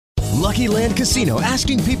Lucky Land Casino,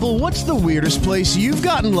 asking people, what's the weirdest place you've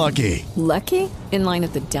gotten lucky? Lucky? In line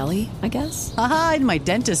at the deli, I guess? Aha, in my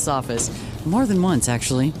dentist's office. More than once,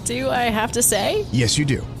 actually. Do I have to say? Yes, you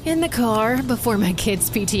do. In the car before my kids'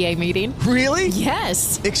 PTA meeting. Really?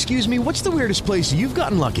 Yes. Excuse me, what's the weirdest place you've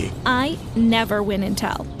gotten lucky? I never win and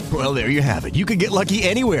tell. Well, there you have it. You can get lucky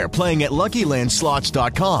anywhere, playing at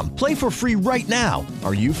LuckyLandSlots.com. Play for free right now.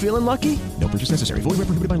 Are you feeling lucky? No purchase necessary. Void where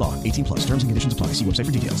prohibited by law. 18 plus. Terms and conditions apply. See website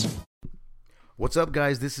for details. What's up,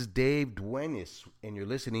 guys? This is Dave Duenas, and you're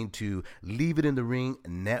listening to Leave It in the Ring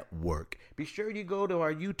Network. Be sure you go to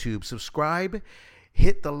our YouTube, subscribe,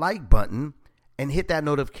 hit the like button, and hit that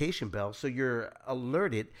notification bell so you're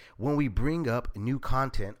alerted when we bring up new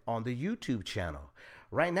content on the YouTube channel.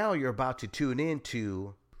 Right now, you're about to tune in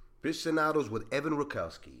to Fistianados with Evan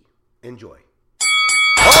Rakowski. Enjoy.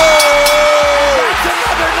 That's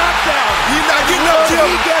another knockdown. He's not getting up, Jim.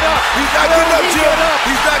 He get up. He's not getting up, Jim.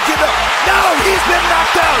 He's not getting up. No, he's been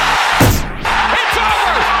knocked out. It's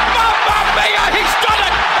over. Mamma mia, he's done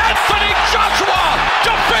it. Anthony Joshua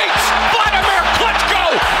defeats Vladimir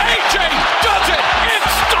Klitschko. AJ does it in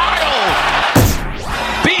style.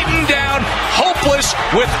 Beaten down, hopeless,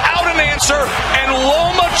 without an answer, and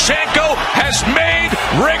Lomachenko has made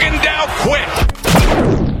Rigondeaux quit.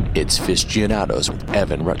 It's Fistianados with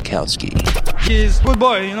Evan Rutkowski. He's a good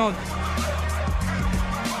boy, you know.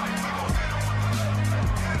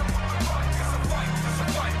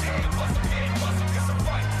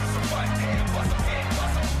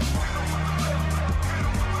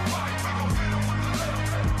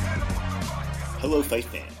 Hello, fight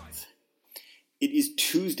fans. It is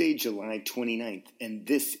Tuesday, July 29th, and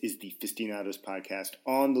this is the Fistianados podcast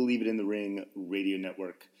on the Leave It in the Ring radio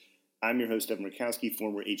network. I'm your host, Evan Rakowski,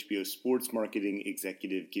 former HBO sports marketing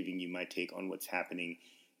executive, giving you my take on what's happening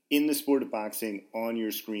in the sport of boxing on your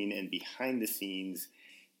screen and behind the scenes.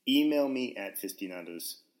 Email me at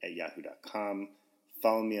fistianados@yahoo.com.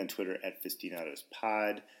 Follow me on Twitter at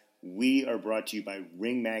FistianadosPod. We are brought to you by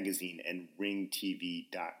Ring Magazine and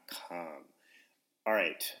RingTV.com. All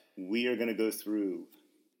right, we are going to go through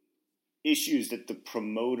issues that the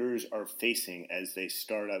promoters are facing as they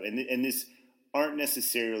start up. And this aren't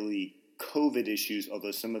necessarily COVID issues,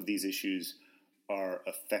 although some of these issues are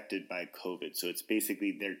affected by COVID. So it's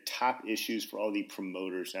basically their top issues for all the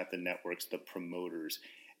promoters, not the networks, the promoters,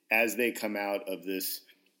 as they come out of this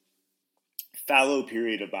fallow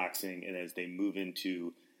period of boxing and as they move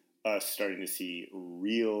into us starting to see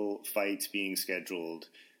real fights being scheduled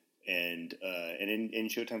and in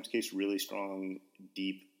Showtime's case, really strong,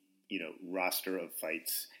 deep, roster of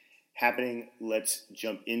fights happening. Let's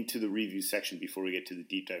jump into the review section before we get to the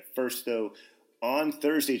deep dive. First, though, on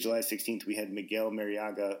Thursday, July 16th, we had Miguel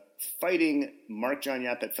Mariaga fighting Mark John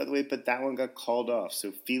Yap at featherweight, but that one got called off.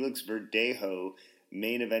 So Felix Verdejo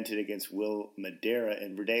main evented against Will Madera,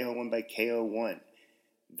 and Verdejo won by KO1.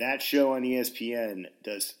 That show on ESPN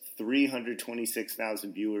does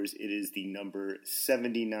 326,000 viewers. It is the number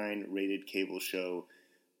 79 rated cable show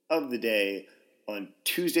of the day. On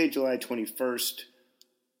Tuesday, July 21st,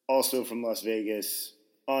 also from Las Vegas,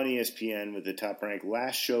 on ESPN with the Top Rank,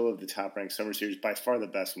 last show of the Top Rank Summer Series, by far the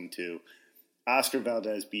best one too. Oscar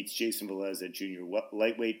Valdez beats Jason Velez at junior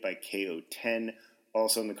lightweight by KO 10.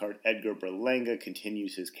 Also on the card, Edgar Berlanga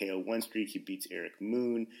continues his KO 1 streak. He beats Eric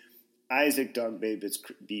Moon. Isaac Dogbe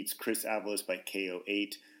beats Chris Avalos by KO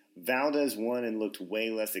 8. Valdez won and looked way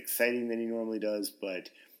less exciting than he normally does, but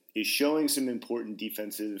is showing some important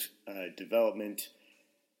defensive development.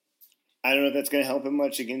 I don't know if that's going to help him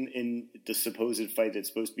much again in the supposed fight that's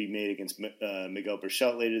supposed to be made against Miguel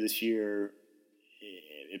Berchelt later this year.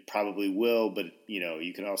 It probably will, but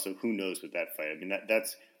you can also, who knows with that fight. I mean,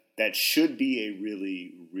 that should be a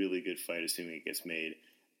really, really good fight, assuming it gets made.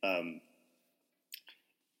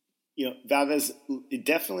 Valdez,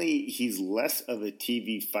 definitely he's less of a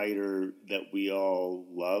TV fighter that we all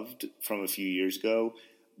loved from a few years ago,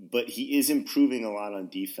 but he is improving a lot on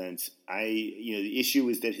defense. The issue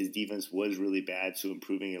is that his defense was really bad, so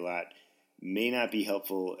improving a lot may not be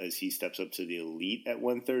helpful as he steps up to the elite at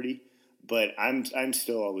 130, but I'm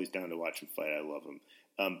still always down to watch him fight. I love him.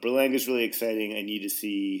 Berlanga's really exciting. I need to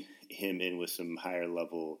see him in with some higher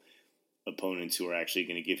level opponents who are actually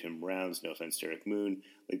going to give him rounds. No offense to Eric Moon.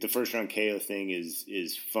 Like, the first round KO thing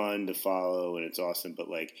is fun to follow and it's awesome, but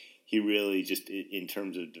he really just, in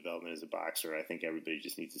terms of development as a boxer, I think everybody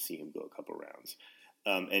just needs to see him go a couple rounds.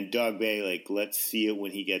 And Dogbe, let's see it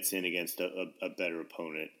when he gets in against a better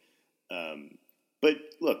opponent. But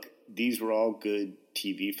look, these were all good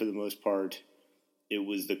TV for the most part. It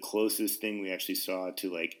was the closest thing we actually saw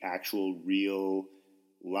to actual real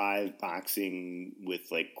live boxing with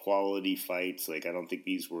like quality fights. Like, I don't think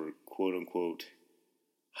these were quote unquote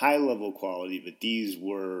high level quality, but these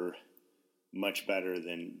were much better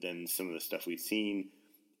than some of the stuff we've seen.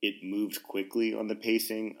 It moved quickly on the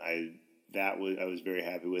pacing. I was very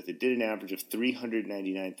happy with. It did an average of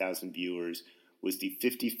 399,000 viewers, was the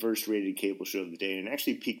 51st rated cable show of the day, and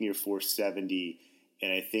actually peaked near 470.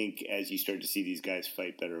 And I think as you start to see these guys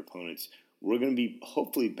fight better opponents, we're going to be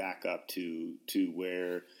hopefully back up to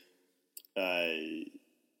where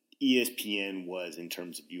ESPN was in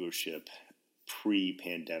terms of viewership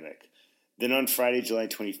pre-pandemic. Then on Friday, July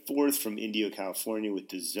 24th, from Indio, California, with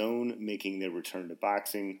DAZN making their return to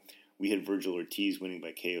boxing, we had Virgil Ortiz winning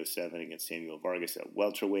by KO7 against Samuel Vargas at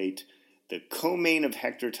welterweight. The co-main of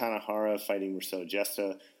Hector Tanahara fighting Marcel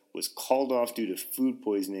Gesta was called off due to food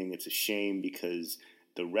poisoning. It's a shame because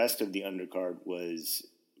the rest of the undercard was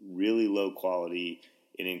really low quality.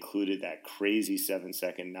 It included that crazy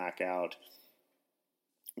 7-second knockout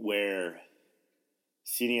where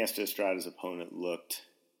Siniesta Estrada's opponent looked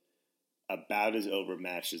about as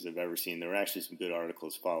overmatched as I've ever seen. There were actually some good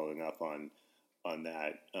articles following up on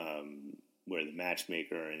that, where the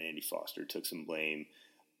matchmaker and Andy Foster took some blame.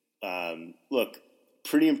 Look,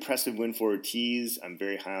 pretty impressive win for Ortiz. I'm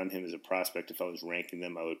very high on him as a prospect. If I was ranking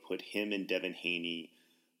them, I would put him and Devin Haney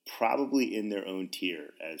probably in their own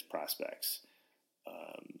tier as prospects.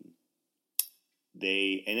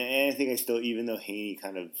 And I think I still, even though Haney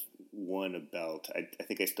kind of won a belt, I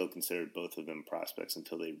think I still considered both of them prospects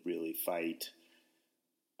until they really fight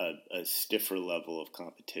a stiffer level of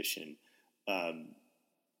competition.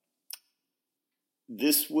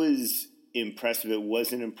 This was impressive. It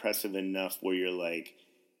wasn't impressive enough where you're like,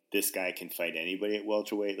 this guy can fight anybody at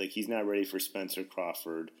welterweight. Like, he's not ready for Spencer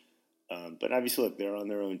Crawford. But obviously, look, they're on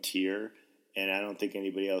their own tier, and I don't think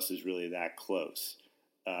anybody else is really that close.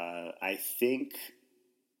 I think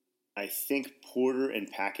Porter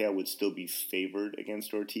and Pacquiao would still be favored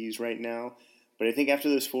against Ortiz right now. But I think after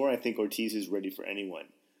those four, I think Ortiz is ready for anyone,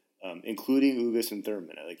 including Ugas and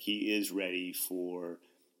Thurman. Like, he is ready for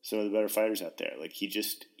some of the better fighters out there. Like, he's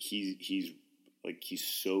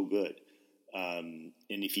so good. And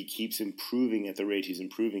if he keeps improving at the rate he's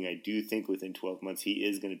improving, I do think within 12 months he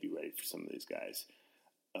is going to be ready for some of these guys.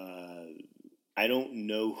 I don't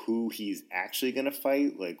know who he's actually going to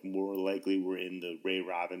fight. Like, more likely we're in the Ray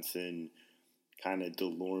Robinson kind of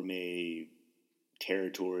Delorme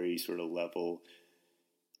territory sort of level.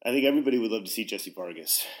 I think everybody would love to see Jesse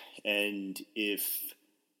Vargas. And if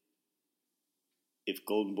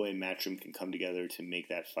Golden Boy and Matchroom can come together to make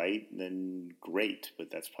that fight, then great. But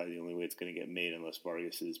that's probably the only way it's going to get made unless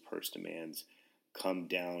Vargas's purse demands come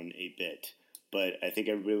down a bit. But I think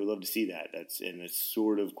everybody would love to see that. It's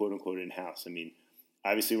sort of quote-unquote in-house. I mean,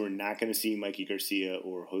 obviously we're not going to see Mikey Garcia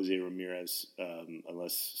or Jose Ramirez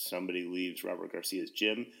unless somebody leaves Robert Garcia's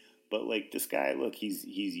gym. But, like, this guy, look, he's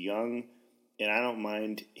young, and I don't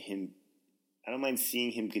mind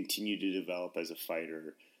seeing him continue to develop as a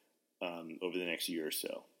fighter over the next year or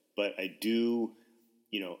so. But I do,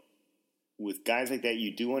 with guys like that,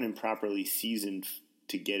 you do want him properly seasoned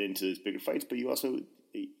to get into those bigger fights, but you also,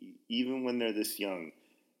 even when they're this young,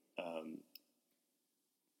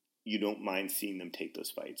 you don't mind seeing them take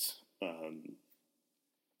those fights.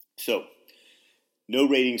 So, no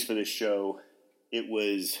ratings for this show. It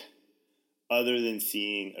was, other than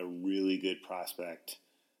seeing a really good prospect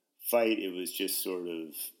fight, it was just sort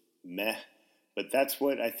of meh. But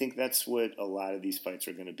I think that's what a lot of these fights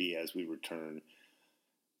are going to be as we return.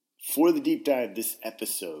 For the deep dive this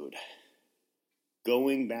episode,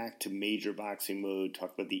 going back to major boxing mode,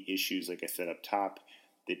 talk about the issues, like I said up top,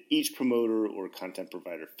 that each promoter or content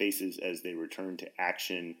provider faces as they return to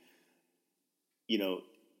action.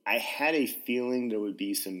 I had a feeling there would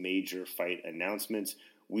be some major fight announcements.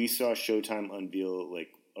 We saw Showtime unveil like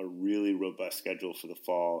a really robust schedule for the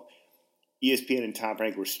fall. ESPN and Top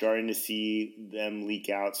Rank, we're starting to see them leak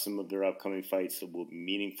out some of their upcoming fights that will be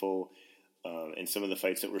meaningful, and some of the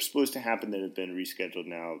fights that were supposed to happen that have been rescheduled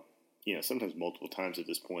now, sometimes multiple times at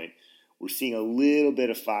this point. We're seeing a little bit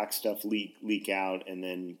of Fox stuff leak out, and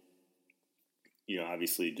then,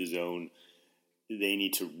 obviously DAZN, they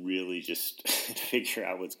need to really just figure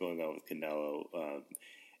out what's going on with Canelo,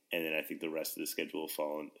 and then I think the rest of the schedule will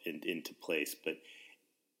fall into place. But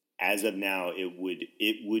as of now, it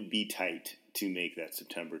would be tight to make that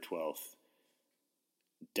September 12th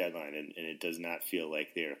deadline, and it does not feel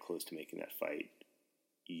like they are close to making that fight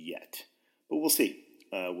yet. But we'll see.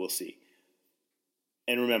 We'll see.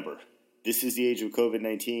 And remember, this is the age of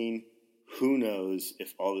COVID-19. Who knows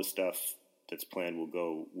if all the stuff that's planned will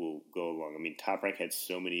go along. I mean, Top Rank had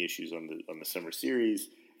so many issues on the summer series,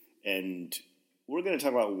 and we're going to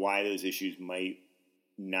talk about why those issues might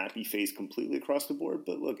not be faced completely across the board.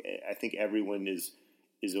 But look, I think everyone is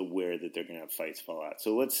aware that they're going to have fights fall out.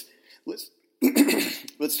 So let's let's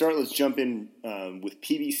start. Let's jump in with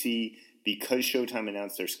PBC because Showtime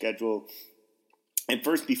announced their schedule. And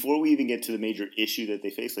first, before we even get to the major issue that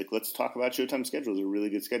they face, let's talk about Showtime's schedule. It's a really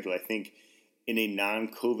good schedule. I think in a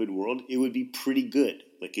non-COVID world, it would be pretty good.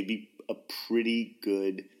 It'd be a pretty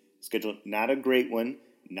good schedule. Not a great one,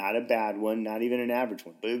 not a bad one, not even an average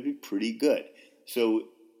one, but it would be pretty good. So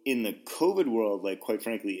in the COVID world, quite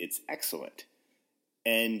frankly, it's excellent.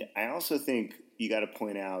 And I also think you got to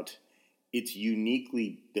point out it's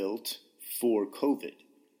uniquely built for COVID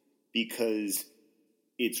because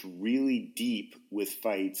it's really deep with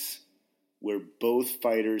fights where both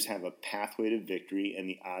fighters have a pathway to victory and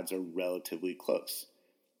the odds are relatively close.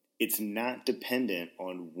 It's not dependent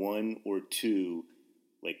on one or two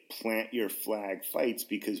plant your flag fights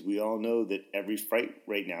because we all know that every fight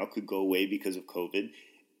right now could go away because of COVID,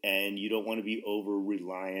 and you don't want to be over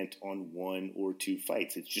reliant on one or two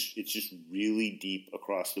fights. It's just really deep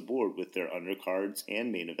across the board with their undercards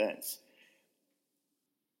and main events.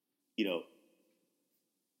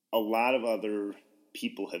 A lot of other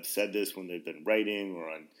people have said this when they've been writing or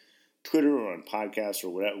on Twitter or on podcasts or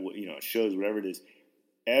whatever, shows, whatever it is.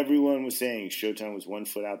 Everyone was saying Showtime was 1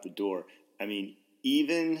 foot out the door. I mean,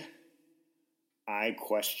 even I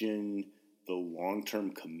question the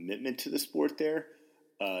long-term commitment to the sport there,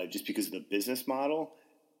 just because of the business model.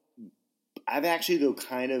 I've actually, though,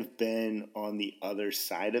 kind of been on the other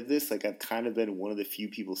side of this. I've kind of been one of the few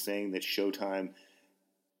people saying that Showtime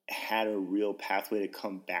had a real pathway to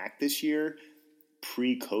come back this year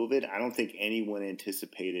pre-COVID. I don't think anyone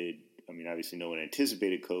anticipated, obviously no one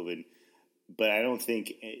anticipated COVID, but I don't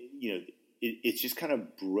think, it just kind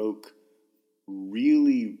of broke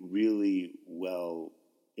really, really well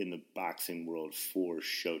in the boxing world for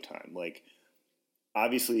Showtime.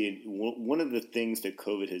 Obviously, one of the things that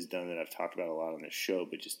COVID has done that I've talked about a lot on this show,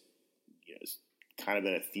 but just, it's kind of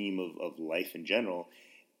been a theme of life in general,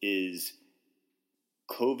 is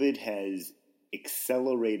COVID has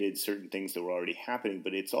accelerated certain things that were already happening,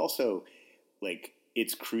 but it's also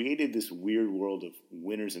it's created this weird world of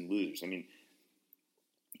winners and losers.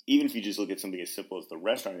 Even if you just look at something as simple as the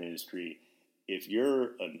restaurant industry, if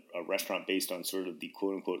you're a restaurant based on sort of the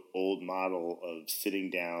quote unquote old model of sitting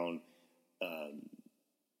down,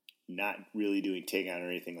 not really doing takeout or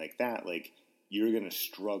anything like that, you're going to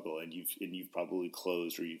struggle, and you've probably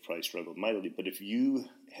closed or you've probably struggled mightily. But if you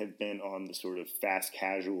have been on the sort of fast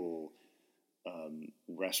casual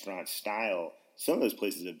restaurant style, some of those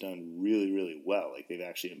places have done really, really well. They've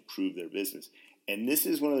actually improved their business. And this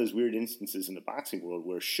is one of those weird instances in the boxing world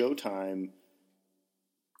where Showtime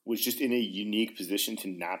was just in a unique position to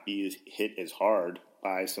not be hit as hard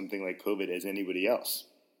by something like COVID as anybody else.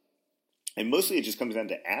 And mostly it just comes down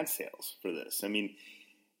to ad sales for this.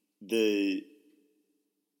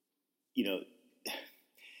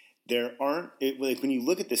 There aren't, when you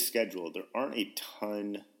look at the schedule, there aren't a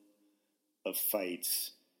ton of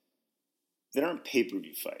fights that aren't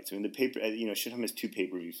pay-per-view fights. Showtime has 2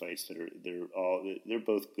 pay-per-view fights they're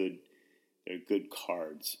both good. They're good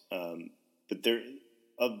cards. But they're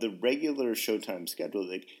of the regular Showtime schedule,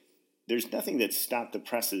 there's nothing that stopped the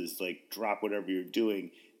presses, drop whatever you're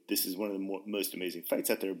doing. This is one of the most amazing fights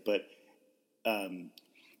out there. But,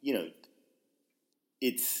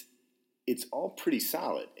 it's all pretty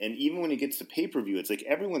solid. And even when it gets to pay-per-view, it's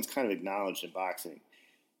everyone's kind of acknowledged in boxing.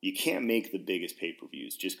 You can't make the biggest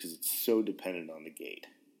pay-per-views just because it's so dependent on the gate.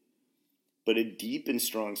 But a deep and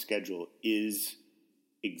strong schedule is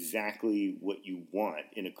exactly what you want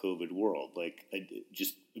in a COVID world.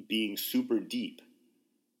 Just being super deep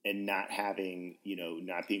and not having,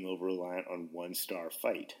 not being over-reliant on one-star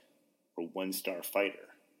fight or one-star fighter.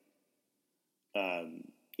 And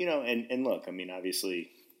look,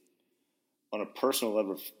 obviously, on a personal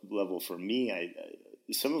level for me,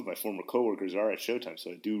 some of my former coworkers are at Showtime,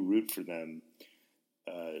 so I do root for them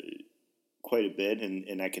quite a bit,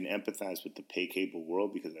 and I can empathize with the pay cable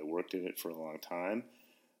world because I worked in it for a long time.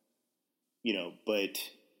 But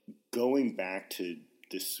going back to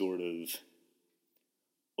this sort of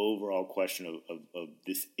overall question of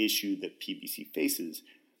this issue that PBC faces,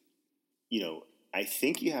 I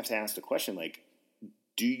think you have to ask the question,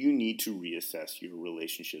 do you need to reassess your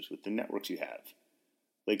relationships with the networks you have?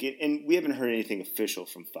 And we haven't heard anything official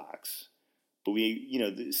from Fox, but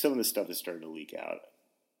some of the stuff is starting to leak out.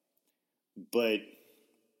 But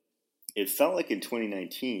it felt like in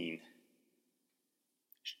 2019,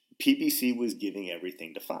 PBC was giving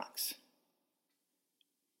everything to Fox.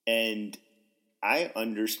 And I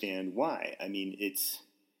understand why.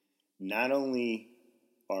 not only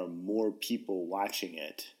are more people watching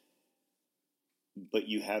it, but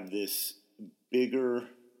you have this bigger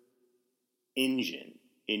engine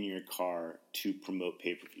in your car to promote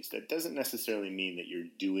pay-per-views. That doesn't necessarily mean that you're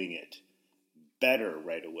doing it better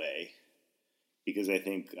right away, because I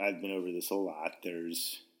think I've been over this a lot.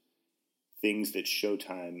 There's things that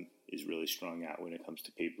Showtime is really strong at when it comes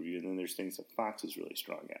to pay-per-view, and then there's things that Fox is really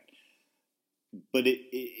strong at. But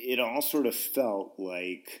it all sort of felt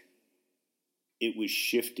like it was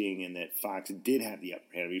shifting, and that Fox did have the upper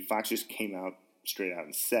hand. I mean, Fox just came out straight out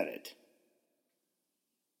and said it.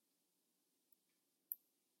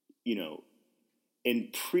 You know, in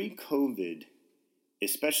pre-COVID,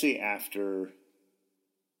 especially after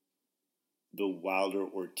the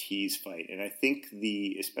Wilder-Ortiz fight, and I think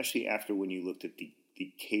especially after when you looked at the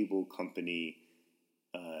cable company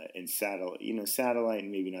and satellite,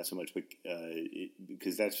 and maybe not so much, but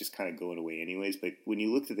because that's just kind of going away anyways. But when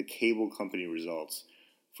you looked at the cable company results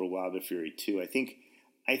for Wilder Fury 2, I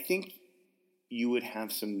think you would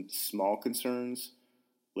have some small concerns.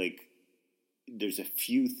 Like, there's a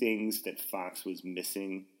few things that Fox was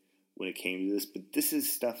missing when it came to this, but this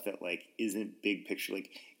is stuff that, like, isn't big picture. Like,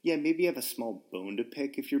 yeah, maybe you have a small bone to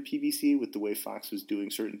pick if you're PBC with the way Fox was doing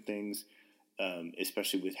certain things,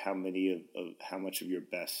 especially with how much of your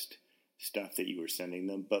best stuff that you were sending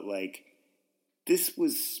them. But, like, this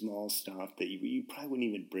was small stuff that you probably wouldn't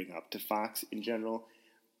even bring up to Fox in general.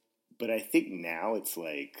 But I think now it's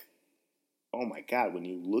like, oh my God, when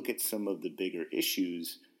you look at some of the bigger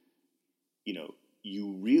issues, you know,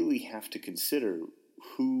 you really have to consider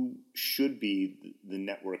who should be the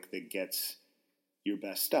network that gets your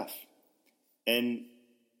best stuff, and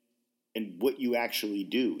what you actually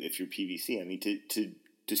do if you're PBC. I mean,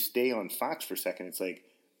 to stay on Fox for a second, it's like,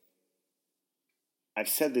 I've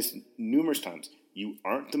said this numerous times, you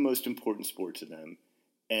aren't the most important sport to them,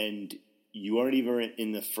 and you aren't even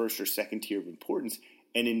in the first or second tier of importance.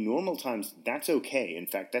 And in normal times, that's okay. In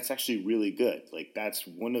fact, that's actually really good. Like, that's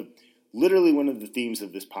literally one of the themes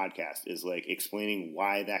of this podcast is, like, explaining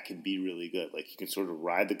why that can be really good. Like, you can sort of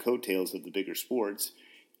ride the coattails of the bigger sports,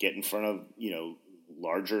 get in front of, you know,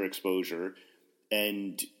 larger exposure,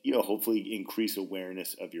 and, you know, hopefully increase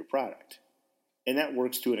awareness of your product. And that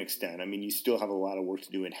works to an extent. I mean, you still have a lot of work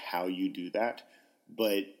to do in how you do that.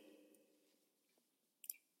 But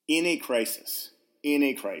in a crisis,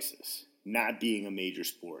 not being a major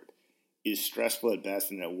sport is stressful at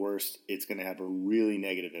best, and at worst, it's going to have a really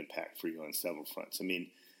negative impact for you on several fronts. I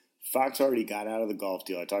mean, Fox already got out of the golf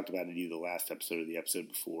deal. I talked about it either the last episode or the episode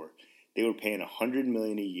before. They were paying $100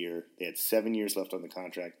 million a year. They had 7 years left on the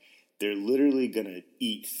contract. They're literally going to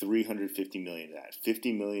eat $350 million of that.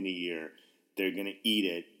 $50 million a year. They're going to eat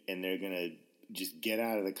it, and they're going to just get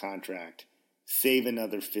out of the contract, save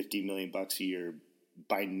another $50 million a year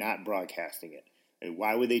by not broadcasting it. And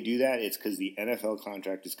why would they do that? It's because the NFL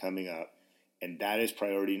contract is coming up, and that is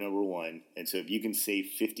priority number one. And so if you can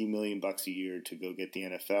save $50 million a year to go get the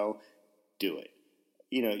NFL, do it.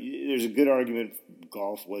 You know, there's a good argument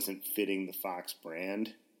golf wasn't fitting the Fox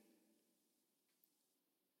brand.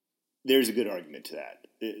 There's a good argument to that.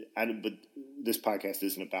 But this podcast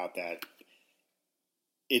isn't about that.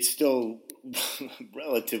 It's still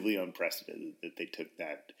relatively unprecedented that they took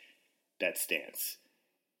that stance.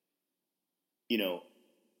 You know,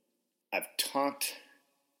 I've talked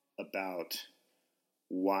about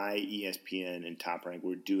why ESPN and Top Rank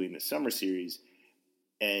were doing the summer series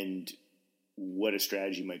and what a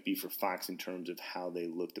strategy might be for Fox in terms of how they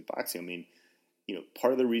looked at boxing. I mean, you know,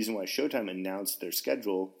 part of the reason why Showtime announced their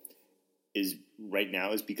schedule is right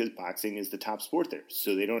now is because boxing is the top sport there,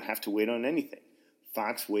 so they don't have to wait on anything.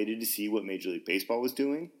 Fox waited to see what Major League Baseball was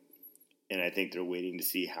doing, and I think they're waiting to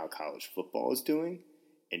see how college football is doing,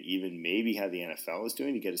 and even maybe how the NFL is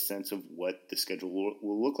doing to get a sense of what the schedule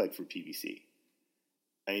will look like for PBC.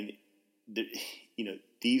 I mean, you know,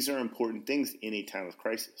 these are important things in a time of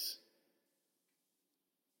crisis.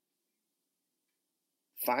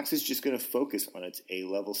 Fox is just going to focus on its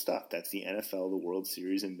A-level stuff. That's the NFL, the World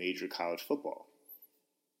Series, and major college football.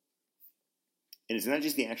 And it's not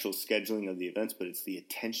just the actual scheduling of the events, but it's the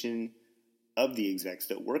attention of the execs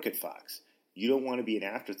that work at Fox. You don't want to be an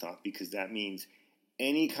afterthought, because that means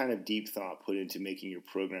any kind of deep thought put into making your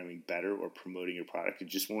programming better or promoting your product, it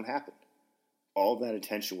just won't happen. All that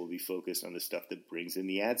attention will be focused on the stuff that brings in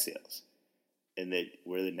the ad sales, and that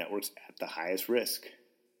where the network's at the highest risk.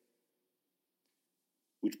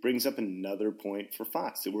 Which brings up another point for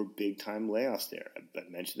Fox. There were big-time layoffs there.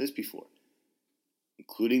 I've mentioned this before,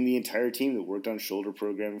 including the entire team that worked on shoulder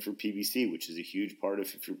programming for PBC, which is a huge part of,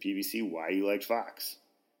 if you're PBC, why you liked Fox.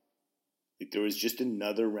 Like, there was just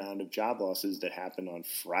another round of job losses that happened on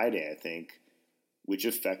Friday, I think, which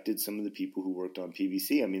affected some of the people who worked on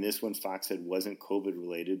PBC. I mean, this one Fox said wasn't COVID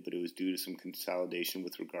related, but it was due to some consolidation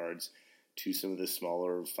with regards to some of the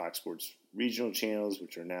smaller Fox Sports regional channels,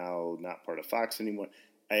 which are now not part of Fox anymore.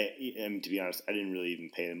 I mean, to be honest, I didn't really even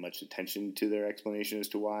pay much attention to their explanation as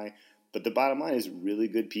to why. But the bottom line is really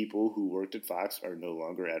good people who worked at Fox are no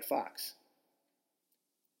longer at Fox.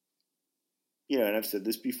 You know, and I've said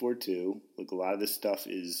this before too. Like, a lot of this stuff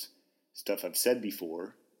is stuff I've said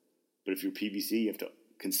before. But if you're PBC, you have to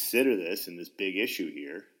consider this and this big issue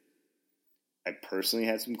here. I personally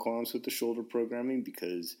had some qualms with the shoulder programming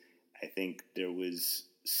because I think there was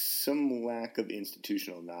some lack of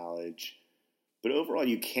institutional knowledge. But overall,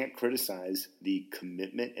 you can't criticize the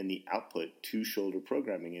commitment and the output to shoulder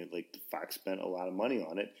programming. And like, the Fox spent a lot of money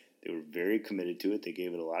on it. They were very committed to it. They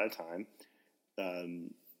gave it a lot of time.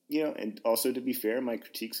 You know, and also, to be fair, my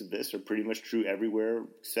critiques of this are pretty much true everywhere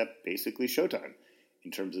except basically Showtime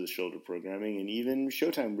in terms of the shoulder programming. And even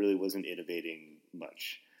Showtime really wasn't innovating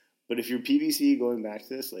much. But if you're PBC going back to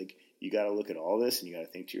this, like, you got to look at all this and you got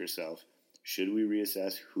to think to yourself, should we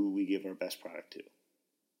reassess who we give our best product to?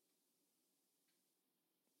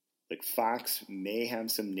 Like, Fox may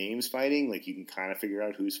have some names fighting. Like, you can kind of figure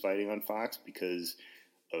out who's fighting on Fox because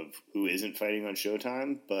of who isn't fighting on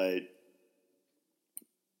Showtime. But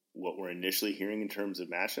what we're initially hearing in terms of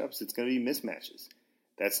matchups, it's going to be mismatches.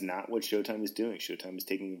 That's not what Showtime is doing. Showtime is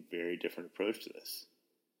taking a very different approach to this.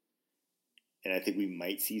 And I think we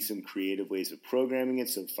might see some creative ways of programming it.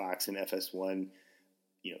 So Fox and FS1,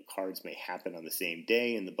 you know, cards may happen on the same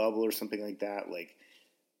day in the bubble or something like that. Like,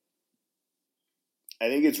 I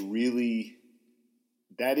think it's really,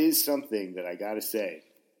 that is something that I got to say.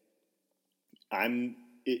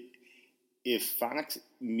 If Fox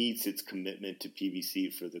meets its commitment to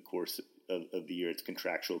PBC for the course of the year, its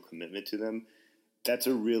contractual commitment to them, that's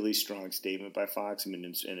a really strong statement by Fox. I mean,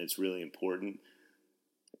 and it's really important.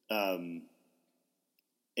 And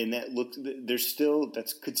that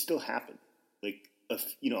could still happen. Like,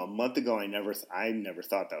 a month ago, I never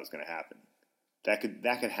thought that was going to happen. That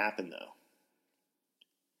could happen though.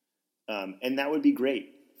 And that would be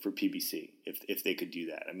great for PBC if they could do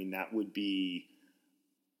that. I mean, that would be.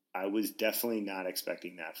 I was definitely not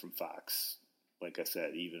expecting that from Fox. Like I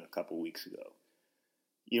said, even a couple weeks ago.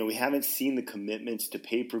 You know, we haven't seen the commitments to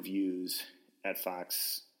pay-per-views at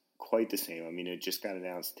Fox quite the same. I mean, it just got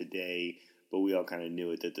announced today, but we all kind of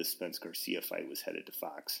knew it that the Spence Garcia fight was headed to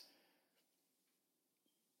Fox.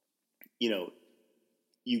 You know,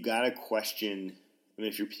 you got to question. I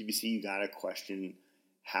mean, if you're PBC, you got to question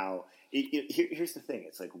how. Here's the thing.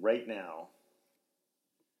 It's like right now,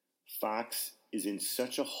 Fox is in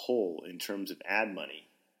such a hole in terms of ad money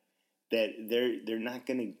that they're not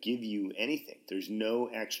going to give you anything. There's no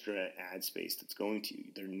extra ad space that's going to you.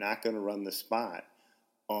 They're not going to run the spot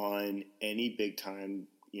on any big time.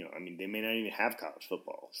 You know, I mean, they may not even have college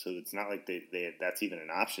football, so it's not like that's even an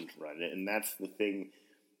option to run it. And that's the thing.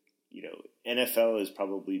 You know, NFL is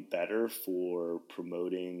probably better for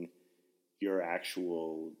promoting your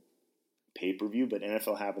actual pay-per-view, but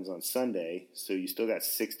NFL happens on Sunday, so you still got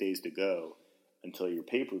 6 days to go until your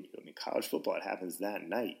pay-per-view. I mean, college football, it happens that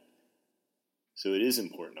night. So it is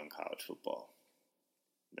important on college football.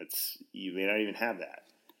 You may not even have that.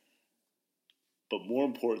 But more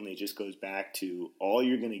importantly, it just goes back to all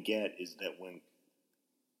you're going to get is that when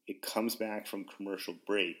it comes back from commercial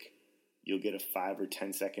break, you'll get a 5 or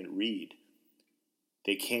 10 second read.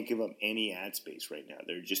 They can't give up any ad space right now.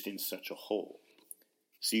 They're just in such a hole.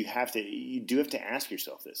 So you do have to ask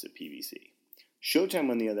yourself this at PBC.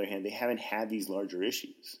 Showtime, on the other hand, they haven't had these larger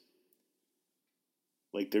issues.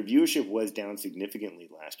 Like, their viewership was down significantly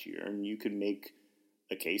last year, and you could make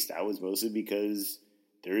a case that was mostly because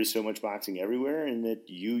there is so much boxing everywhere and that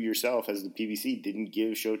you yourself, as the PBC, didn't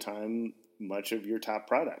give Showtime much of your top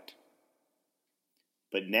product.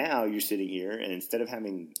 But now you're sitting here, and instead of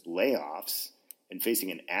having layoffs and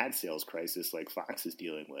facing an ad sales crisis like Fox is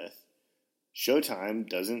dealing with, Showtime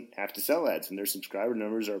doesn't have to sell ads, and their subscriber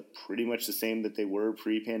numbers are pretty much the same that they were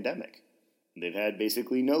pre-pandemic. They've had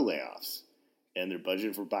basically no layoffs, and their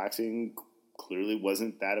budget for boxing clearly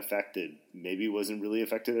wasn't that affected. Maybe it wasn't really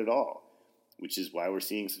affected at all, which is why we're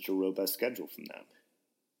seeing such a robust schedule from them.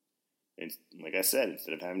 And like I said,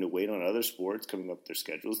 instead of having to wait on other sports coming up with their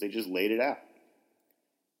schedules, they just laid it out.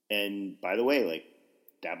 And by the way, like,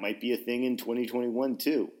 that might be a thing in 2021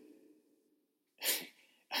 too.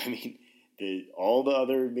 I mean, all the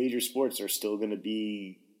other major sports are still going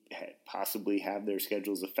to possibly have their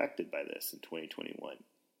schedules affected by this in 2021.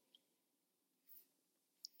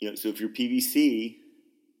 You know, so if you're PBC,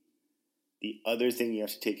 The other thing you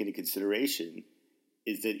have to take into consideration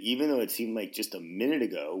is that even though it seemed like just a minute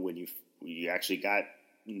ago when you actually got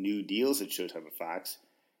new deals at Showtime and Fox,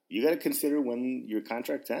 you got to consider when your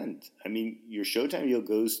contracts end. I mean, your Showtime deal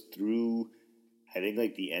goes through, I think,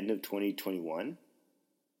 like the end of 2021.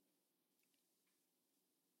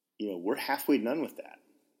 We're halfway done with that.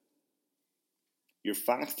 Your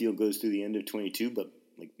Fox deal goes through the end of 22, but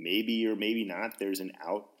like maybe or maybe not, there's an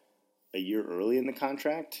out a year early in the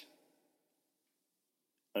contract.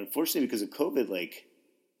 Unfortunately, because of COVID, like,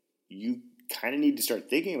 you kind of need to start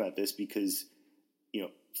thinking about this because,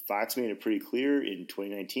 Fox made it pretty clear in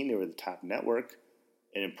 2019 they were the top network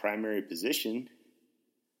and in primary position.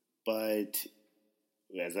 But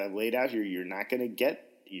as I've laid out here, you're going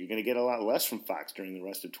to get a lot less from Fox during the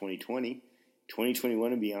rest of 2020.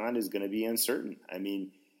 2021 and beyond is going to be uncertain. I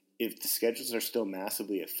mean, if the schedules are still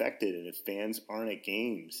massively affected and if fans aren't at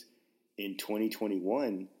games in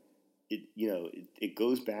 2021, it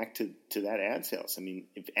goes back to that ad sales. I mean,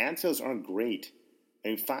 if ad sales aren't great,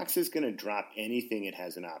 Fox is going to drop anything it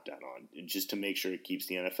has an opt-out on just to make sure it keeps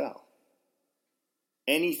the NFL.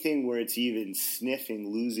 Anything where it's even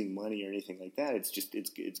sniffing losing money or anything like that,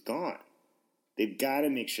 it's gone. They've got to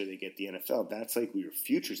make sure they get the NFL. That's like your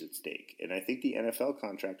future's at stake. And I think the NFL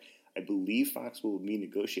contract, I believe Fox will be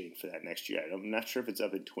negotiating for that next year. I'm not sure if it's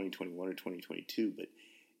up in 2021 or 2022, but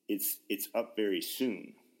it's up very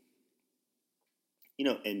soon.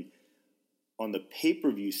 And on the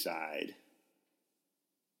pay-per-view side,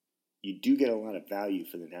 you do get a lot of value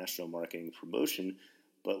for the national marketing promotion,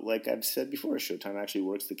 but like I've said before, Showtime actually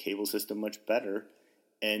works the cable system much better,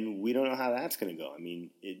 and we don't know how that's going to go. I mean,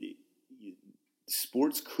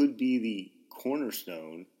 sports could be the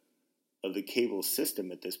cornerstone of the cable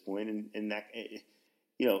system at this point, and that,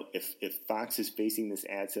 if Fox is facing this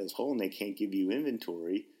ad sales hole and they can't give you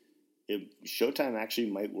inventory, Showtime actually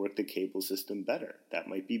might work the cable system better. That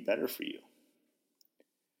might be better for you.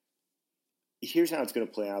 Here's how it's going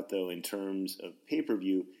to play out, though, in terms of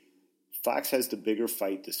pay-per-view. Fox has the bigger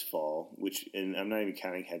fight this fall, and I'm not even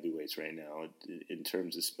counting heavyweights right now in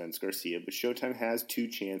terms of Spence Garcia, but Showtime has two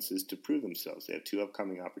chances to prove themselves. They have two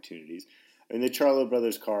upcoming opportunities. I mean, the Charlo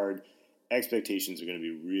Brothers card, expectations are going to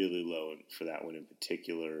be really low for that one in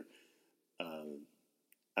particular.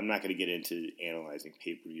 I'm not going to get into analyzing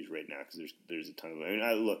pay-per-views right now because there's a ton of them. I mean,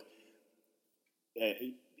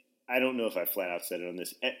 I don't know if I flat out said it on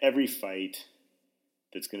this. Every fight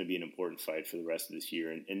that's going to be an important fight for the rest of this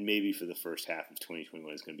year and maybe for the first half of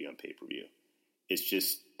 2021 is going to be on pay-per-view. That's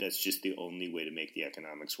just the only way to make the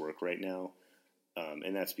economics work right now,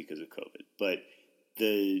 and that's because of COVID. But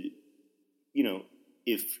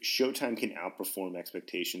if Showtime can outperform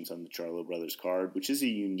expectations on the Charlo Brothers card, which is a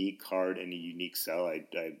unique card and a unique sell,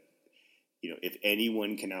 if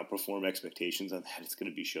anyone can outperform expectations on that, it's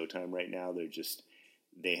going to be Showtime right now.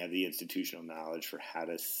 They have the institutional knowledge for how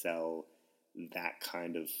to sell that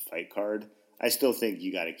kind of fight card. I still think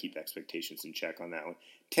you got to keep expectations in check on that one.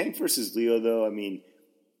 Tank versus Leo, though, I mean,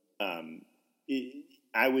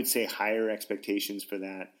 I would say higher expectations for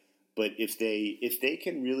that. But if they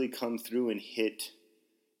can really come through and hit,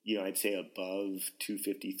 I'd say above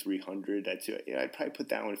 250, 300, I'd probably put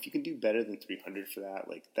that one. If you can do better than 300 for that,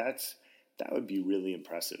 that would be really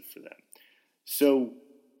impressive for them. So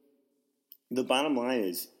the bottom line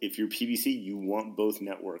is, if you're PBC, you want both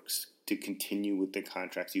networks to continue with the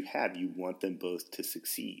contracts you have. You want them both to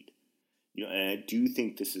succeed. And I do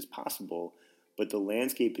think this is possible, but the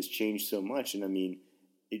landscape has changed so much. And I mean,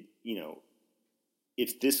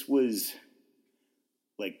 if this was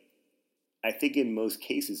I think in most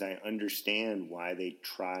cases, I understand why they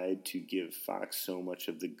tried to give Fox so much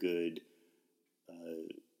of the good,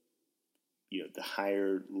 the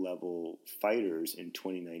higher level fighters in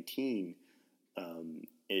 2019.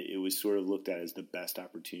 It was sort of looked at as the best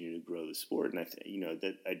opportunity to grow the sport, and I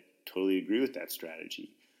totally agree with that strategy.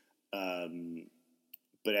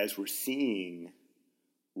 But as we're seeing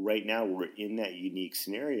right now, we're in that unique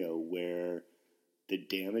scenario where the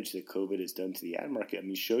damage that COVID has done to the ad market. I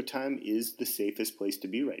mean, Showtime is the safest place to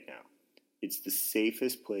be right now. It's the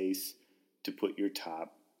safest place to put your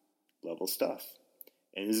top level stuff.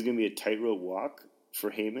 And this is going to be a tightrope walk for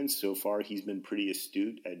Heyman. So far, he's been pretty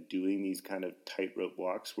astute at doing these kind of tightrope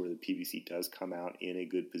walks where the PBC does come out in a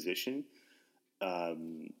good position.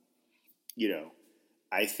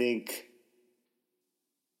 I think,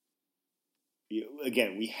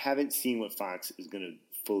 again, we haven't seen what Fox is going to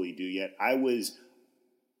fully do yet.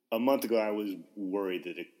 A month ago, I was worried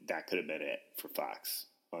that could have been it for Fox,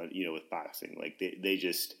 with boxing.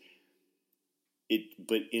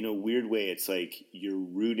 But in a weird way, it's like you're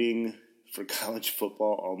rooting for college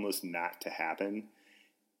football almost not to happen.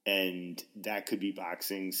 And that could be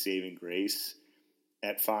boxing's saving grace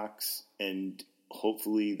at Fox. And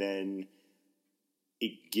hopefully then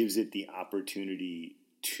it gives it the opportunity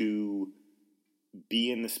to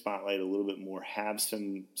be in the spotlight a little bit more, have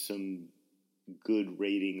some good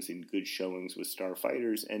ratings and good showings with star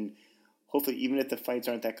fighters, and hopefully even if the fights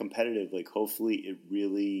aren't that competitive, like hopefully it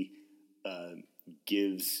really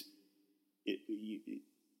gives it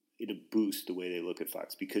a boost the way they look at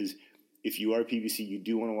Fox. Because if you are PBC, you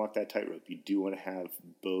do want to walk that tightrope. You do want to have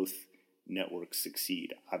both networks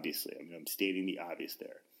succeed, obviously. I mean, I'm stating the obvious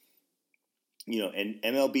there. And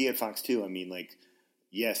MLB at Fox too. I mean, like,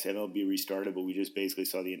 yes, MLB restarted, but we just basically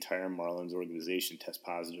saw the entire Marlins organization test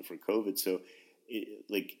positive for COVID. So,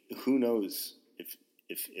 who knows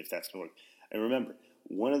if that's going to work. And remember,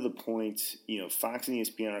 one of the points, Fox and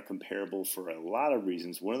ESPN are comparable for a lot of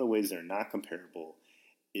reasons. One of the ways they're not comparable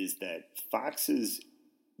is that Fox's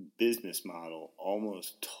business model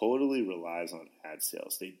almost totally relies on ad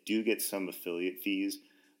sales. They do get some affiliate fees,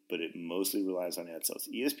 but it mostly relies on ad sales.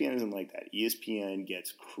 ESPN isn't like that. ESPN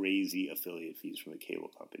gets crazy affiliate fees from the cable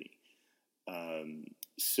company.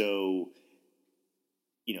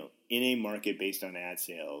 In a market based on ad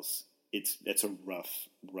sales, that's a rough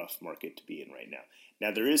market to be in right now.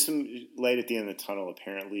 Now, there is some light at the end of the tunnel.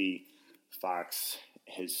 Apparently, Fox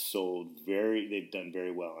has they've done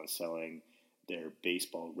very well on selling their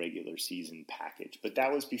baseball regular season package. But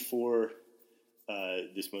that was before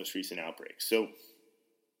this most recent outbreak. So,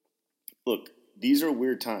 look, these are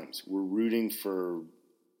weird times. We're rooting for,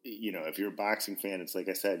 if you're a boxing fan, it's like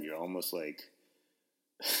I said, you're almost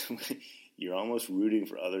rooting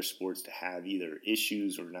for other sports to have either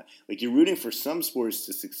issues or not. Like, you're rooting for some sports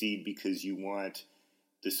to succeed because you want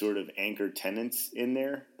the sort of anchor tenants in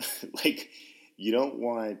there. Like, you don't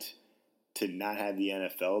want to not have the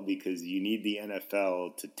NFL because you need the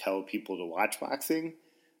NFL to tell people to watch boxing.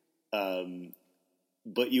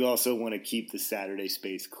 But you also want to keep the Saturday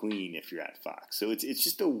space clean if you're at Fox. So it's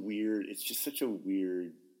just such a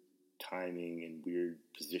weird timing and weird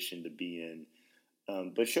position to be in.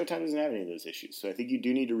 But Showtime doesn't have any of those issues. So I think you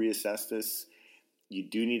do need to reassess this. You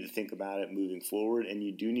do need to think about it moving forward, and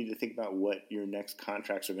you do need to think about what your next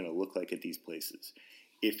contracts are going to look like at these places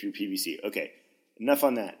if you're PBC. Okay, enough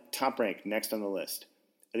on that. Top Rank, next on the list.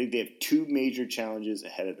 I think they have two major challenges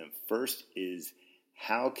ahead of them. First is,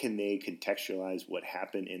 how can they contextualize what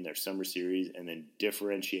happened in their summer series and then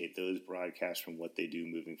differentiate those broadcasts from what they do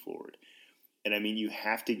moving forward? And I mean, you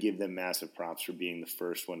have to give them massive props for being the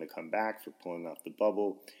first one to come back, for pulling off the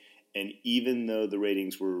bubble. And even though the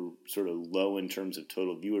ratings were sort of low in terms of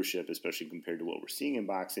total viewership, especially compared to what we're seeing in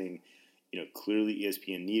boxing, clearly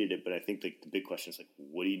ESPN needed it. But I think the big question is,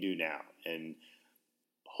 what do you do now? And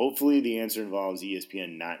hopefully the answer involves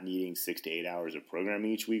ESPN not needing 6 to 8 hours of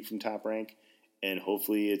programming each week from Top Rank. And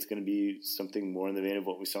hopefully it's going to be something more in the vein of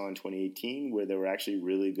what we saw in 2018, where there were actually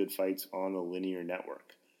really good fights on a linear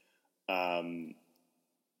network.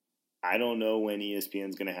 I don't know when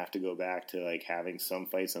ESPN's going to have to go back to having some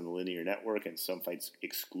fights on the linear network and some fights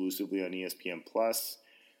exclusively on ESPN Plus.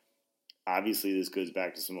 Obviously, this goes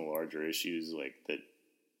back to some of the larger issues that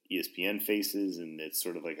ESPN faces, and it's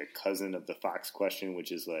sort of like a cousin of the Fox question,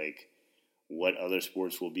 which is what other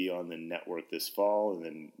sports will be on the network this fall, and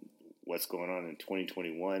then what's going on in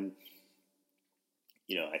 2021.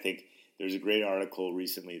 I think there's a great article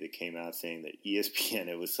recently that came out saying that ESPN,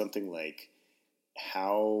 it was something like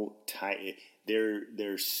how tight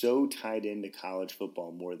they're so tied into college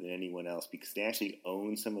football more than anyone else because they actually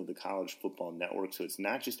own some of the college football network. So it's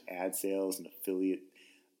not just ad sales and affiliate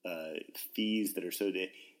fees that are so they're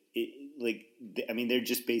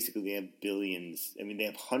just basically, they have billions. I mean, they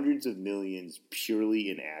have hundreds of millions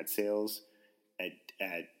purely in ad sales at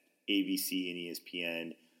ABC and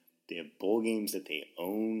ESPN. They have bowl games that they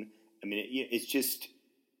own. I mean, it's just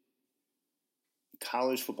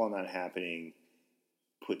college football not happening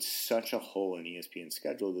puts such a hole in ESPN's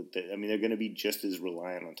schedule that they're going to be just as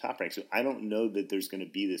reliant on Top Rank. So I don't know that there's going to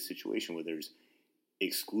be this situation where there's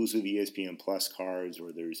exclusive ESPN Plus cards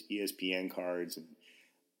or there's ESPN cards, and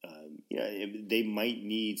they might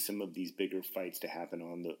need some of these bigger fights to happen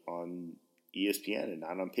on ESPN and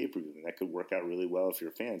not on pay-per-view, and that could work out really well if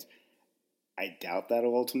you're fans. I doubt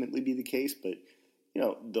that'll ultimately be the case, but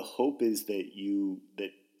the hope is that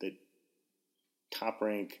Top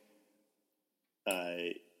Rank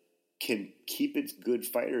can keep its good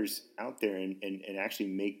fighters out there and actually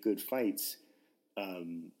make good fights,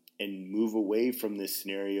 and move away from this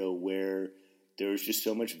scenario where there was just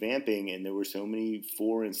so much vamping and there were so many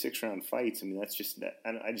 4 and 6 round fights. I mean, that's just that.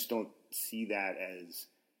 I just don't see that as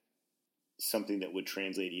something that would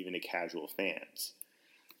translate even to casual fans.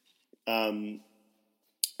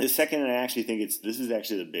 The second, and I actually think this is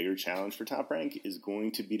actually the bigger challenge for Top Rank, is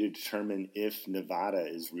going to be to determine if Nevada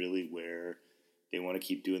is really where they want to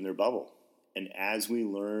keep doing their bubble. And as we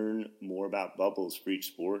learn more about bubbles for each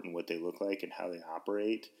sport and what they look like and how they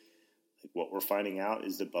operate, like what we're finding out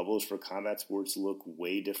is that bubbles for combat sports look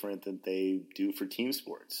way different than they do for team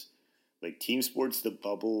sports. Like team sports, the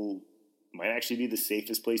bubble might actually be the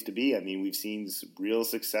safest place to be. I mean, we've seen real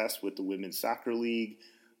success with the Women's Soccer League,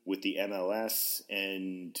 with the MLS,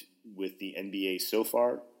 and with the NBA so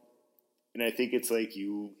far. And I think it's like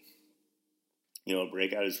a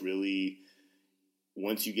breakout is really,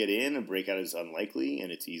 once you get in, a breakout is unlikely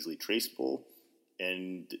and it's easily traceable.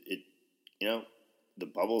 And the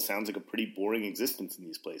bubble sounds like a pretty boring existence in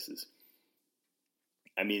these places.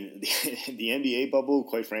 I mean, the NBA bubble,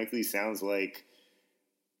 quite frankly, sounds like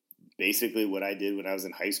basically what I did when I was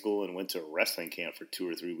in high school and went to a wrestling camp for 2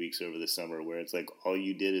 or 3 weeks over the summer, where it's like all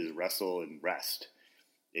you did is wrestle and rest.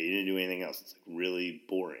 You didn't do anything else. It's like really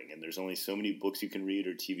boring. And there's only so many books you can read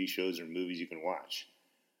or TV shows or movies you can watch.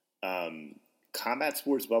 Combat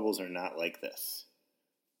sports bubbles are not like this.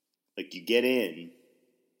 Like you get in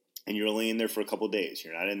and you're only in there for a couple days.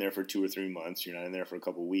 You're not in there for 2 or 3 months. You're not in there for a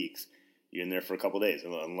couple weeks. You're in there for a couple days.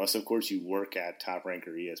 Unless, of course, you work at Top Rank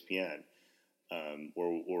or ESPN.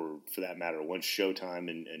 Or for that matter, once Showtime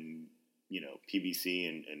and PBC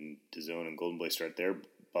and DAZN and Golden Boy start their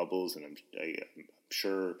bubbles, and I'm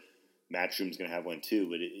sure Matchroom's going to have one too.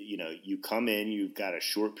 But you come in, you've got a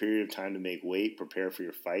short period of time to make weight, prepare for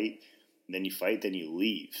your fight, and then you fight, then you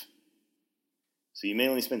leave. So you may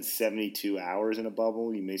only spend 72 hours in a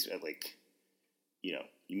bubble. You may spend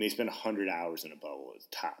you may spend 100 hours in a bubble as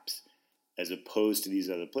tops, as opposed to these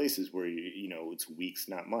other places where it's weeks,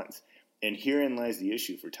 not months. And herein lies the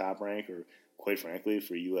issue for Top Rank, or quite frankly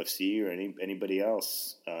for UFC or anybody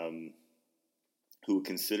else who would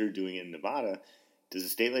consider doing it in Nevada. Does a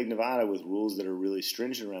state like Nevada, with rules that are really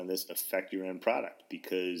stringent around this, affect your end product?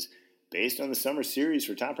 Because based on the summer series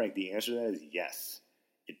for Top Rank, the answer to that is yes,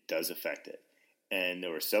 it does affect it. And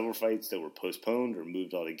there were several fights that were postponed or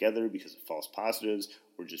moved altogether because of false positives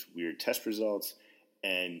or just weird test results.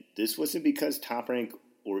 And this wasn't because Top Rank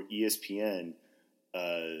or ESPN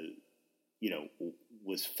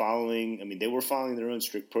was following, they were following their own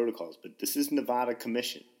strict protocols, but this is Nevada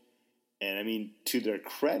Commission. And to their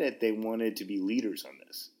credit, they wanted to be leaders on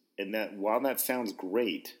this. And that while that sounds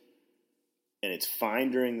great, and it's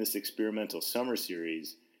fine during this experimental summer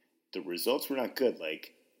series, the results were not good.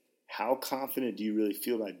 Like, how confident do you really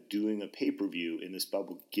feel about doing a pay-per-view in this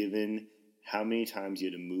bubble, given how many times you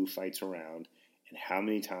had to move fights around and how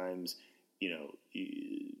many times,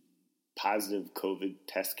 positive COVID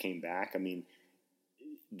tests came back?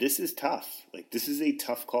 This is tough. Like, this is a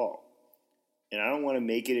tough call. And I don't want to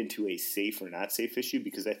make it into a safe or not safe issue,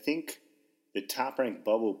 because I think the Top Rank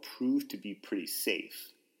bubble proved to be pretty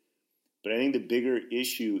safe. But I think the bigger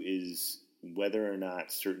issue is whether or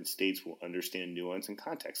not certain states will understand nuance and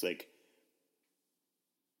context. Like,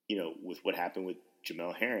 with what happened with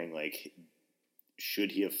Jamel Herring, like,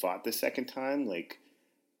 should he have fought the second time? Like,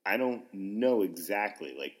 I don't know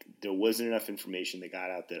exactly. Like, there wasn't enough information that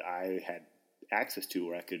got out that I had access to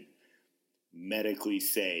where I could medically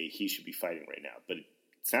say he should be fighting right now. But it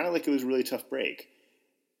sounded like it was a really tough break.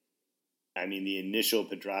 The initial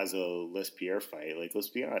Pedraza-Lespierre fight, like, let's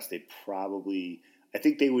be honest, I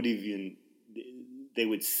think they would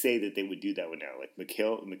say that they would do that one now. Like,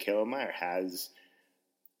 Michaela Meyer has,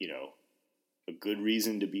 a good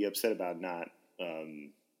reason to be upset about not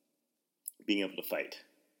being able to fight.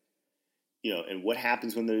 And what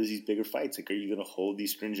happens when there's these bigger fights? Like, are you going to hold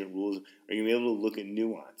these stringent rules? Are you going to be able to look at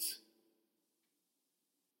nuance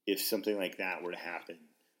if something like that were to happen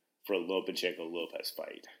for a Lopachenko-Lopez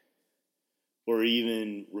fight? Or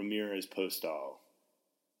even Ramirez-Postal,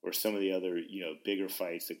 or some of the other, bigger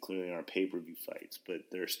fights that clearly aren't pay-per-view fights, but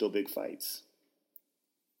they're still big fights.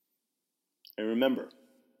 And remember,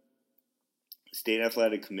 state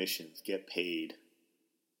athletic commissions get paid.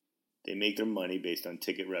 They make their money based on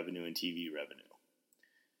ticket revenue and TV revenue.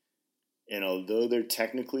 And although they're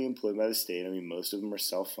technically employed by the state, most of them are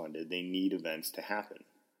self-funded, they need events to happen.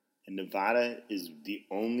 And Nevada is the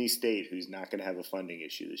only state who's not going to have a funding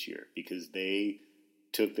issue this year, because they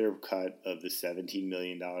took their cut of the $17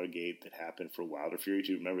 million gate that happened for Wilder Fury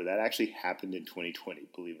 2. Remember, that actually happened in 2020,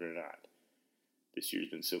 believe it or not. This year's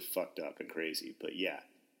been so fucked up and crazy. But yeah,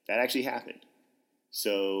 that actually happened.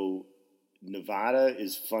 So Nevada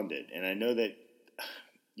is funded. And I know that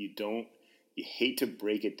you hate to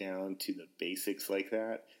break it down to the basics like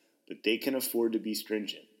that, but they can afford to be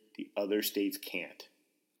stringent. The other states can't.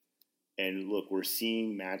 And look, we're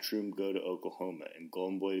seeing Matchroom go to Oklahoma and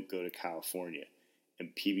Golden Boy go to California.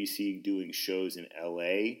 and PBC doing shows in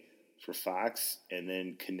LA for Fox, and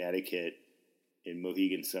then Connecticut in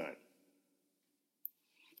Mohegan Sun.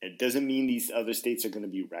 It doesn't mean these other states are going to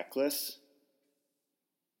be reckless.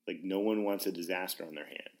 Like, no one wants a disaster on their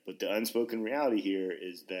hand. But the unspoken reality here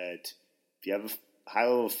is that if you have a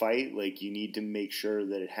high-level fight, like, you need to make sure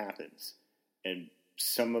that it happens. And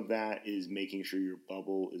some of that is making sure your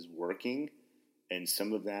bubble is working, and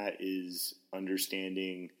some of that is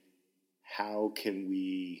understanding how can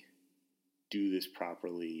we do this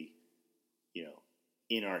properly,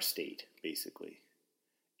 in our state, basically.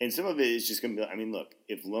 And some of it is just going to be, look,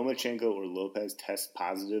 if Lomachenko or Lopez test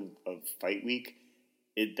positive of fight week,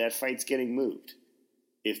 that fight's getting moved.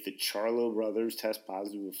 If the Charlo brothers test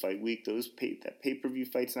positive of fight week, that pay-per-view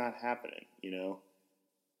fight's not happening,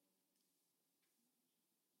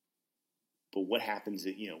 But what happens,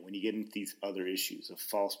 when you get into these other issues of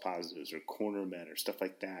false positives or corner men or stuff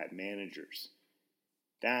like that, managers,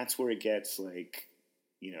 that's where it gets like,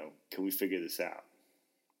 can we figure this out?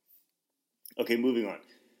 Okay, moving on.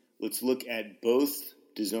 Let's look at both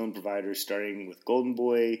DAZN providers, starting with Golden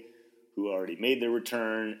Boy, who already made their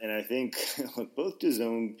return. And I think both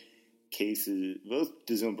DAZN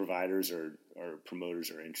providers or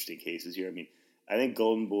promoters are interesting cases here. I think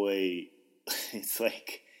Golden Boy, it's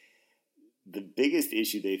like the biggest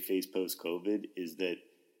issue they face post-COVID is that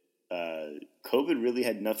COVID really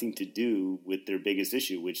had nothing to do with their biggest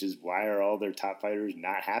issue, which is why are all their top fighters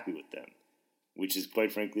not happy with them, which is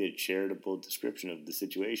quite frankly a charitable description of the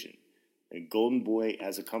situation. And Golden Boy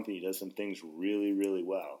as a company does some things really, really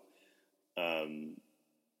well.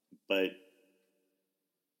 But,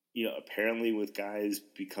 apparently with guys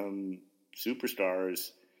become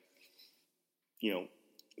superstars,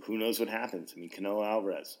 who knows what happens? Canelo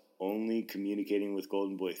Alvarez only communicating with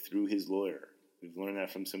Golden Boy through his lawyer. We've learned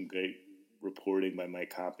that from some great reporting by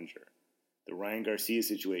Mike Coppinger. The Ryan Garcia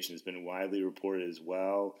situation has been widely reported as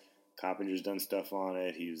well. Coppinger's done stuff on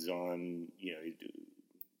it. He's on,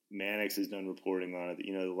 Mannix has done reporting on it.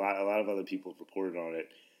 A lot of other people have reported on it.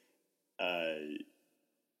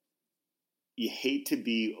 You hate to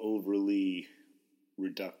be overly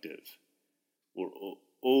reductive or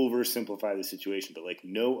oversimplify the situation, but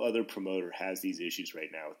no other promoter has these issues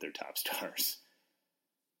right now with their top stars.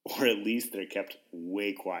 Or at least they're kept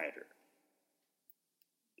way quieter.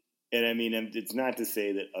 And it's not to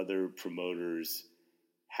say that other promoters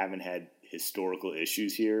haven't had historical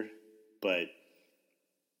issues here, but,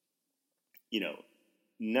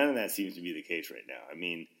 none of that seems to be the case right now.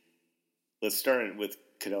 Let's start with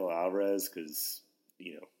Canelo Alvarez because,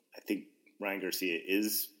 I think Ryan Garcia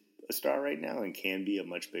is a star right now and can be a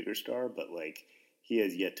much bigger star, but, he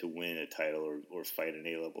has yet to win a title or fight an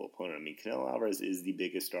A-level opponent. Canelo Alvarez is the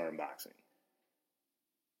biggest star in boxing.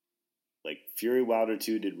 Fury Wilder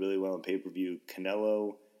 2 did really well in pay-per-view.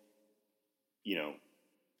 Canelo,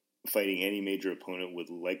 fighting any major opponent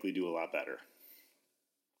would likely do a lot better.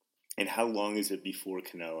 And how long is it before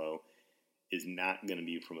Canelo is not going to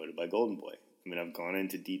be promoted by Golden Boy? I've gone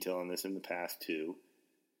into detail on this in the past too.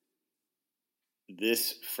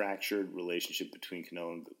 This fractured relationship between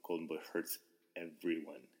Canelo and Golden Boy hurts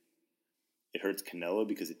everyone. It hurts Canelo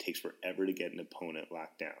because it takes forever to get an opponent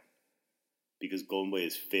locked down. Because Golden Boy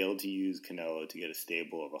has failed to use Canelo to get a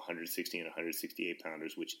stable of 160 and 168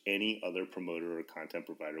 pounders, which any other promoter or content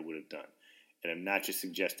provider would have done. And I'm not just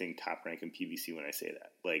suggesting Top Rank and PBC when I say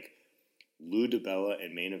that. Lou DiBella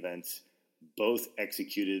and Main Events both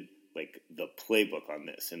executed the playbook on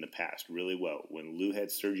this in the past really well. When Lou had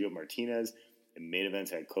Sergio Martinez and Main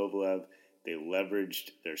Events had Kovalev, they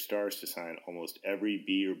leveraged their stars to sign almost every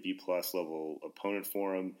B or B plus level opponent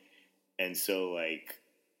for him. And so,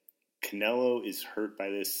 Canelo is hurt by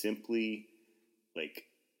this simply,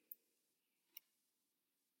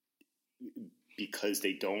 because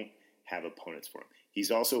they don't have opponents for him. He's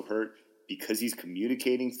also hurt because he's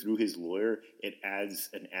communicating through his lawyer. It adds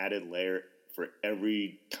an added layer for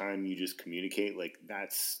every time you just communicate.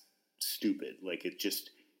 That's stupid.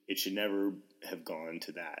 It should never have gone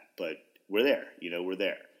to that. But we're there. We're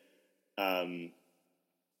there.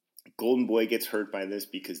 Golden Boy gets hurt by this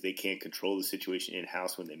because they can't control the situation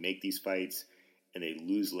in-house when they make these fights, and they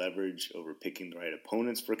lose leverage over picking the right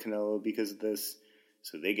opponents for Canelo because of this.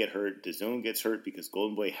 So they get hurt. DAZN gets hurt because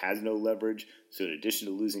Golden Boy has no leverage. So in addition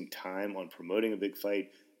to losing time on promoting a big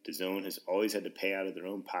fight, DAZN has always had to pay out of their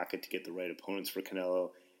own pocket to get the right opponents for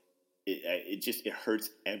Canelo. It hurts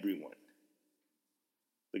everyone.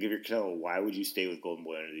 If you're Canelo, why would you stay with Golden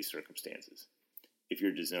Boy under these circumstances? If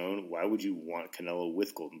you're DAZN, why would you want Canelo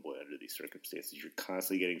with Golden Boy under these circumstances? You're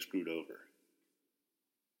constantly getting screwed over.